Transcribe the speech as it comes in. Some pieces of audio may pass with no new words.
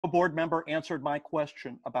board member answered my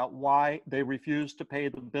question about why they refused to pay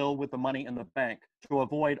the bill with the money in the bank to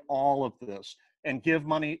avoid all of this and give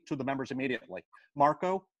money to the members immediately.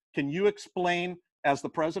 Marco, can you explain, as the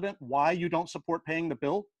president, why you don't support paying the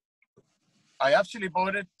bill? I actually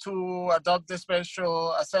voted to adopt the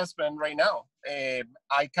special assessment right now.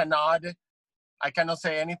 I cannot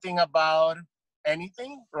say anything about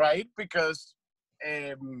anything, right? Because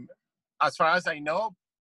as far as I know,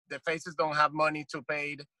 the faces don't have money to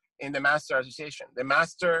pay in the master association. The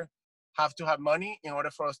master have to have money in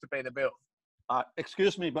order for us to pay the bill.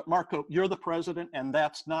 Excuse me, but Marco, you're the president, and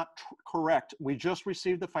that's not correct. We just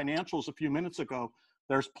received the financials a few minutes ago.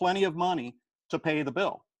 There's plenty of money to pay the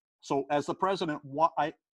bill. So as the president,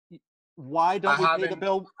 why don't we pay the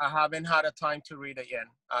bill? I haven't had a time to read it yet.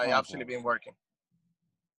 I actually been working.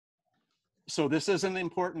 So this isn't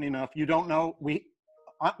important enough. You don't know.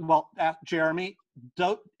 Jeremy,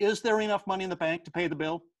 is there enough money in the bank to pay the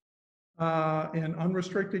bill? In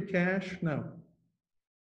unrestricted cash, no.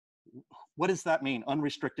 What does that mean,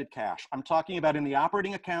 unrestricted cash? I'm talking about in the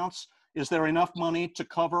operating accounts. Is there enough money to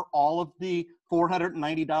cover all of the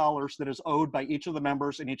 $490 that is owed by each of the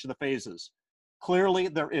members in each of the phases? Clearly,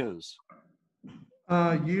 there is.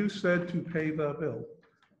 You said to pay the bill.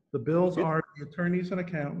 The bills are the attorneys and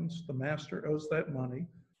accountants. The master owes that money.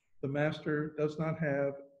 The master does not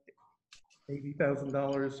have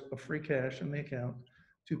 $80,000 of free cash in the account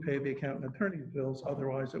to pay the accountant and attorney bills.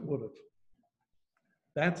 Otherwise, it would have.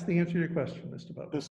 That's the answer to your question, Mr. Butler.